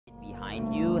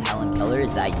behind you. Helen Keller,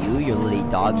 is that you? You're literally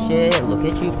dog shit. Look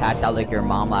at you, packed out like your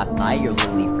mom last night. You're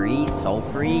literally free, so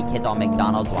free. Kids on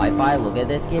McDonald's Wi-Fi. Look at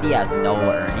this kid, he has no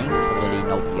earnings, literally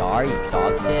no PR. He's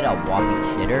dog shit, a walking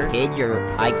shitter. Kid, your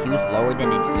IQ's lower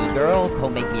than an e-girl. Go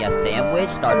make me a sandwich.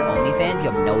 Started OnlyFans.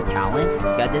 You have no talent. You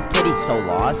got this kid, he's so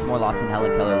lost. More lost than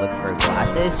Helen Keller looking for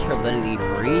glasses. You're literally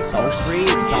free, so free.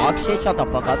 Dog shit, shut the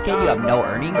fuck up, kid. You have no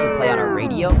earnings. You play on a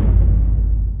radio.